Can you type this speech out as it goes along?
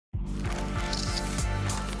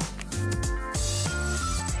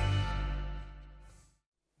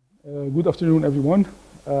Good afternoon, everyone.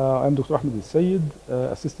 I'm Dr. Ahmed El Sayed,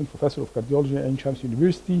 Assistant Professor of Cardiology at Ain Shams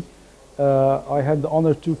University. I had the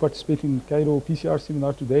honor to participate in Cairo PCR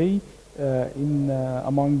seminar today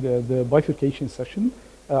among the bifurcation session.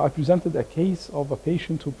 I presented a case of a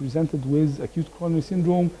patient who presented with acute coronary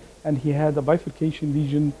syndrome, and he had a bifurcation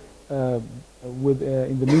lesion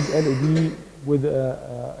in the mid-LAD with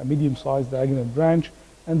a medium-sized diagonal branch,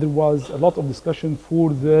 and there was a lot of discussion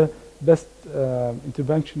for the best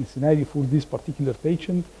intervention scenario for this particular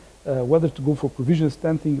patient, whether to go for provisional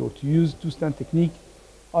stenting or to use two-stent technique.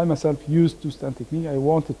 I myself used two-stent technique. I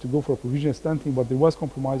wanted to go for provisional stenting, but there was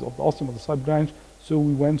compromise of the ostium of the side branch, so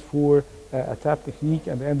we went for a TAP technique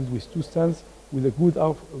and ended with two stents with a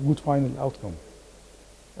good final outcome.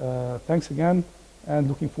 Thanks again, and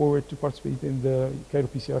looking forward to participate in the Cairo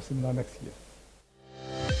PCR seminar next year.